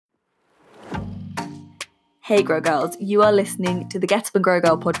Hey Grow Girls, you are listening to the Get Up and Grow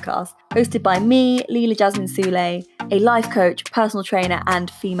Girl podcast, hosted by me, Leela Jasmine Soule, a life coach, personal trainer,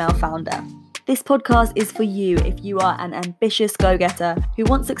 and female founder. This podcast is for you if you are an ambitious go-getter who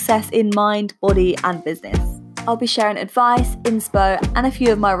wants success in mind, body, and business. I'll be sharing advice, inspo, and a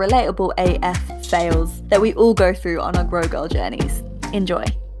few of my relatable AF fails that we all go through on our Grow Girl journeys. Enjoy.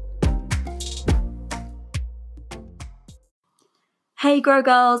 Hey Grow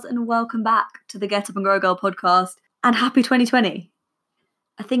Girls, and welcome back to the Get Up and Grow Girl podcast, and happy 2020.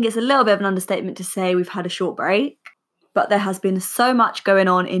 I think it's a little bit of an understatement to say we've had a short break, but there has been so much going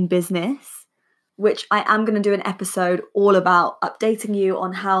on in business, which I am going to do an episode all about, updating you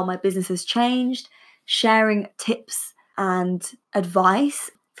on how my business has changed, sharing tips and advice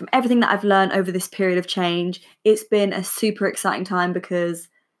from everything that I've learned over this period of change. It's been a super exciting time because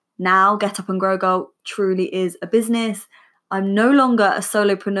now Get Up and Grow Girl truly is a business. I'm no longer a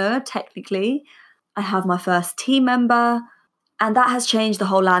solopreneur, technically. I have my first team member, and that has changed the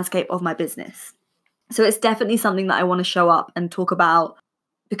whole landscape of my business. So it's definitely something that I want to show up and talk about,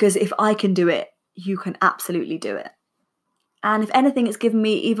 because if I can do it, you can absolutely do it. And if anything, it's given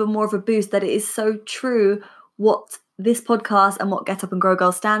me even more of a boost that it is so true what this podcast and what Get Up and Grow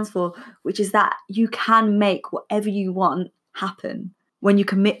Girl stands for, which is that you can make whatever you want happen when you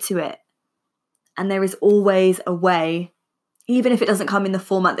commit to it. And there is always a way, even if it doesn't come in the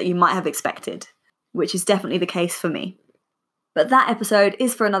format that you might have expected, which is definitely the case for me. But that episode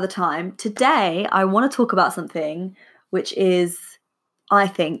is for another time. Today, I want to talk about something which is, I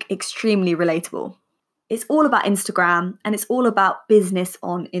think, extremely relatable. It's all about Instagram, and it's all about business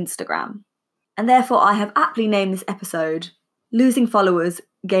on Instagram. And therefore, I have aptly named this episode, Losing Followers,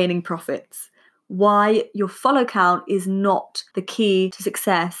 Gaining Profits. Why your follow count is not the key to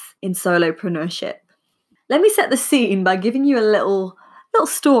success in solopreneurship. Let me set the scene by giving you a little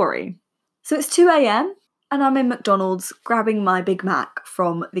story. So it's 2 a.m. and I'm in McDonald's grabbing my Big Mac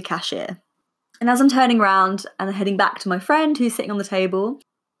from the cashier. And as I'm turning around and heading back to my friend who's sitting on the table,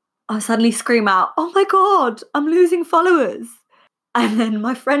 I suddenly scream out, "Oh my God, I'm losing followers." And then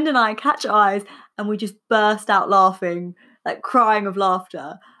my friend and I catch eyes and we just burst out laughing, like crying of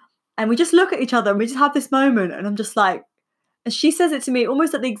laughter. And we just look at each other and we just have this moment, and I'm just like, and she says it to me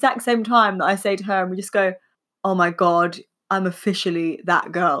almost at the exact same time that I say to her, and we just go, "Oh my God, I'm officially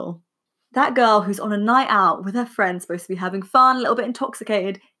that girl." That girl who's on a night out with her friends, supposed to be having fun, a little bit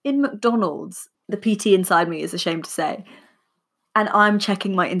intoxicated, in McDonald's. The PT inside me is ashamed to say. And I'm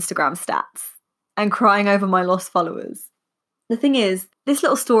checking my Instagram stats and crying over my lost followers. The thing is, this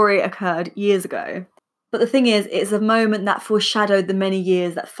little story occurred years ago. But the thing is, it's a moment that foreshadowed the many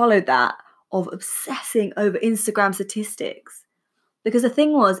years that followed that of obsessing over Instagram statistics. Because the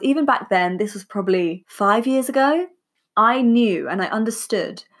thing was, even back then, this was probably 5 years ago, I knew and I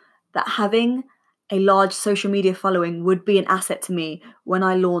understood that having a large social media following would be an asset to me when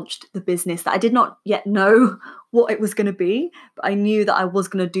I launched the business that I did not yet know what it was going to be, but I knew that I was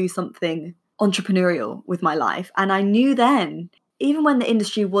going to do something entrepreneurial with my life. And I knew then, even when the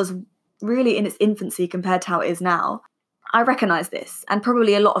industry was really in its infancy compared to how it is now, I recognize this, and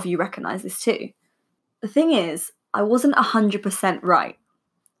probably a lot of you recognize this too. The thing is, I wasn't 100% right.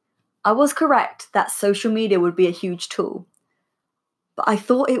 I was correct that social media would be a huge tool, but I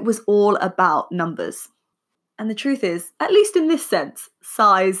thought it was all about numbers. And the truth is, at least in this sense,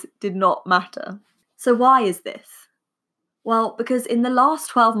 size did not matter. So why is this? Well, because in the last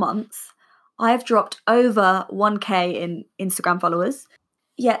 12 months, I have dropped over 1K in Instagram followers,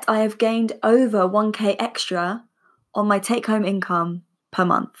 yet I have gained over 1K extra on my take-home income per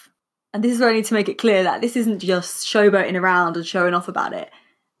month. And this is where I need to make it clear that this isn't just showboating around and showing off about it.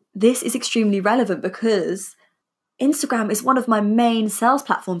 This is extremely relevant because Instagram is one of my main sales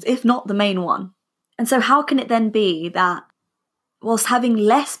platforms, if not the main one. And so how can it then be that whilst having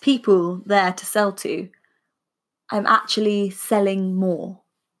less people there to sell to, I'm actually selling more?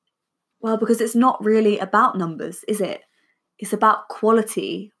 Well, because it's not really about numbers, is it? It's about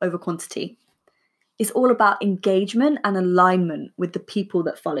quality over quantity. It's all about engagement and alignment with the people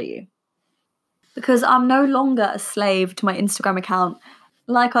that follow you. Because I'm no longer a slave to my Instagram account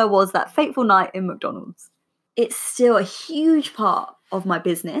like I was that fateful night in McDonald's. It's still a huge part of my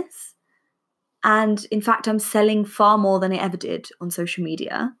business. And in fact, I'm selling far more than I ever did on social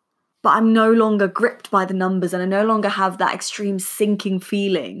media. But I'm no longer gripped by the numbers, and I no longer have that extreme sinking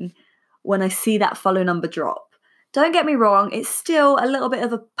feeling when I see that follow number drop. Don't get me wrong, it's still a little bit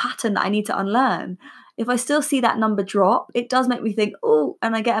of a pattern that I need to unlearn. If I still see that number drop, it does make me think, oh,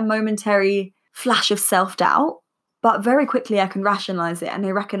 and I get a momentary flash of self-doubt. But very quickly I can rationalize it, and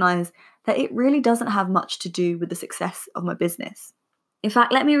I recognize that it really doesn't have much to do with the success of my business. In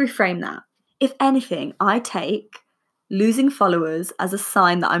fact, let me reframe that. If anything, I take losing followers as a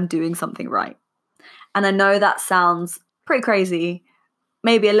sign that I'm doing something right. And I know that sounds pretty crazy,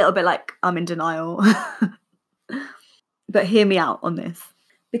 maybe a little bit like I'm in denial. But hear me out on this.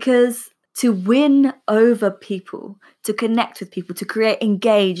 Because to win over people, to connect with people, to create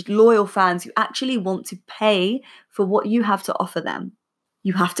engaged, loyal fans who actually want to pay for what you have to offer them,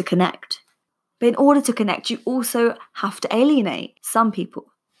 you have to connect. But in order to connect, you also have to alienate some people.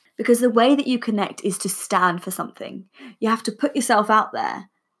 Because the way that you connect is to stand for something. You have to put yourself out there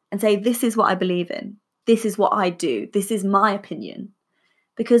and say, this is what I believe in. This is what I do. This is my opinion.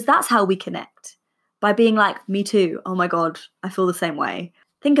 Because that's how we connect. By being like, me too. Oh my God, I feel the same way.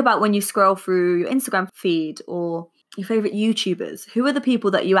 Think about when you scroll through your Instagram feed or your favorite YouTubers. Who are the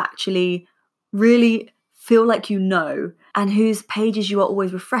people that you actually really feel like you know and whose pages you are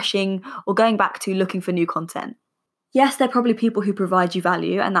always refreshing or going back to looking for new content? Yes, they're probably people who provide you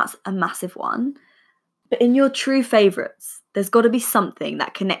value, and that's a massive one. But in your true favorites, there's got to be something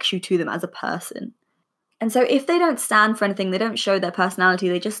that connects you to them as a person. And so if they don't stand for anything, they don't show their personality,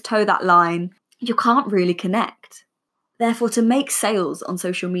 they just toe that line, you can't really connect. Therefore, to make sales on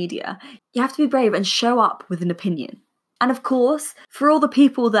social media, you have to be brave and show up with an opinion. And of course, for all the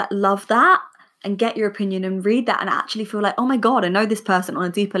people that love that and get your opinion and read that and actually feel like, oh my God, I know this person on a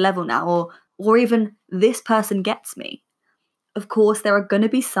deeper level now, or even this person gets me. Of course, there are going to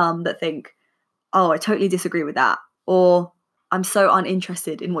be some that think, oh, I totally disagree with that, or I'm so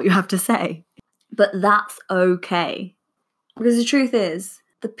uninterested in what you have to say. But that's okay. Because the truth is,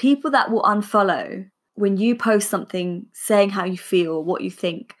 the people that will unfollow when you post something saying how you feel, what you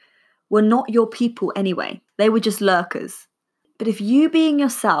think, were not your people anyway. They were just lurkers. But if you being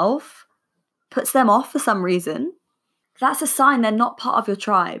yourself puts them off for some reason, that's a sign they're not part of your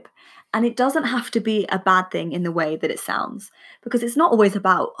tribe. And it doesn't have to be a bad thing in the way that it sounds. Because it's not always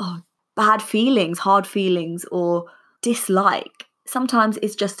about, bad feelings, hard feelings, or dislike. Sometimes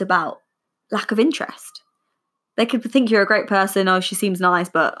it's just about lack of interest. They could think you're a great person, oh, she seems nice,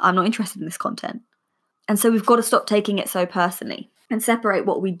 but I'm not interested in this content. And so we've got to stop taking it so personally and separate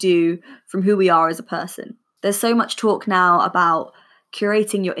what we do from who we are as a person. There's so much talk now about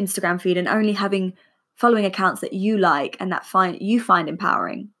curating your Instagram feed and only following accounts that you like and that you find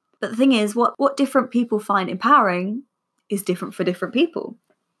empowering. But the thing is, what different people find empowering is different for different people.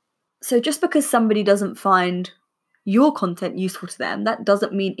 So just because somebody doesn't find your content useful to them, that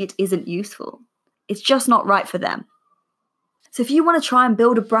doesn't mean it isn't useful. It's just not right for them. So if you want to try and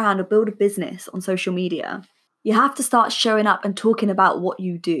build a brand or build a business on social media, you have to start showing up and talking about what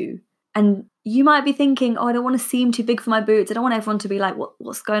you do. And you might be thinking, I don't want to seem too big for my boots. I don't want everyone to be like,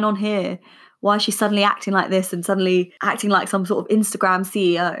 what's going on here? Why is she suddenly acting like this and suddenly acting like some sort of Instagram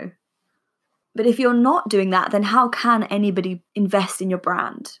CEO? But if you're not doing that, then how can anybody invest in your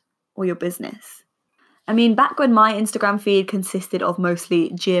brand or your business? I mean, back when my Instagram feed consisted of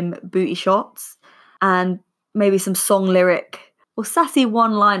mostly gym booty shots and maybe some song lyric or sassy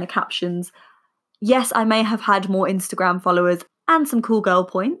one-liner captions, yes, I may have had more Instagram followers and some cool girl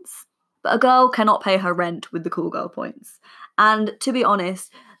points, but a girl cannot pay her rent with the cool girl points. And to be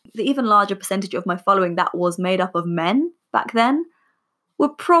honest, the even larger percentage of my following that was made up of men back then were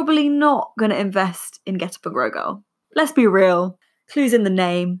probably not going to invest in Get Up and Grow Girl. Let's be real. Clues in the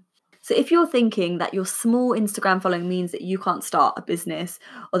name. So if you're thinking that your small Instagram following means that you can't start a business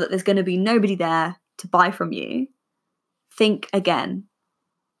or that there's going to be nobody there to buy from you, think again.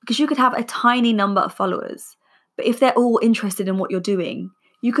 Because you could have a tiny number of followers, but if they're all interested in what you're doing,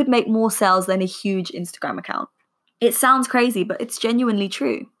 you could make more sales than a huge Instagram account. It sounds crazy, but it's genuinely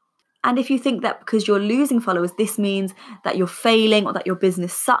true. And if you think that because you're losing followers, this means that you're failing or that your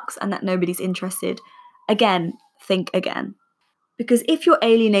business sucks and that nobody's interested, again, think again. Because if you're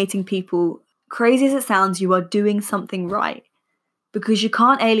alienating people, crazy as it sounds, you are doing something right. Because you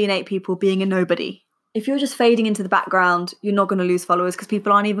can't alienate people being a nobody. If you're just fading into the background, you're not going to lose followers because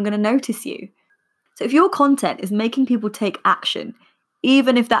people aren't even going to notice you. So if your content is making people take action,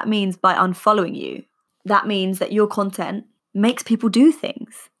 even if that means by unfollowing you, that means that your content makes people do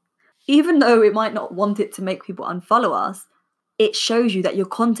things. Even though it might not want it to make people unfollow us, it shows you that your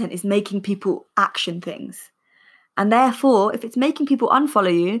content is making people action things. And therefore, if it's making people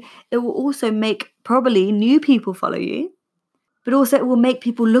unfollow you, it will also make probably new people follow you. But also it will make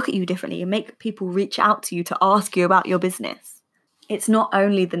people look at you differently and make people reach out to you to ask you about your business. It's not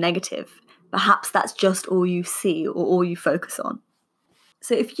only the negative. Perhaps that's just all you see or all you focus on.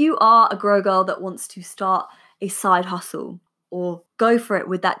 So if you are a grow girl that wants to start a side hustle or go for it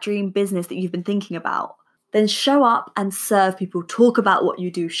with that dream business that you've been thinking about, then show up and serve people. Talk about what you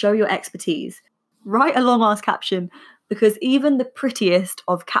do. Show your expertise. Write a long-ass caption. because even the prettiest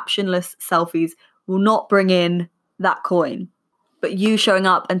of captionless selfies will not bring in that coin, but you showing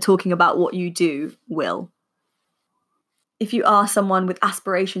up and talking about what you do will. If you are someone with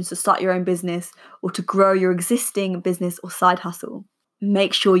aspirations to start your own business or to grow your existing business or side hustle,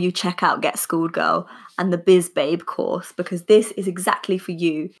 make sure you check out Get Schooled Girl and the Biz Babe course, because this is exactly for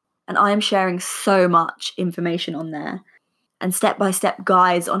you. And I am sharing so much information on there and step-by-step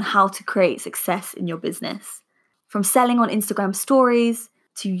guides on how to create success in your business. From selling on Instagram stories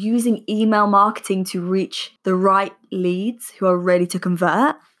to using email marketing to reach the right leads who are ready to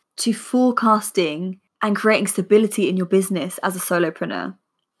convert, to forecasting and creating stability in your business as a solopreneur.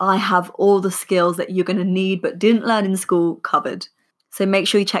 I have all the skills that you're going to need but didn't learn in school covered. So make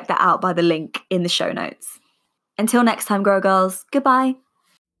sure you check that out by the link in the show notes. Until next time, Grow Girls, goodbye.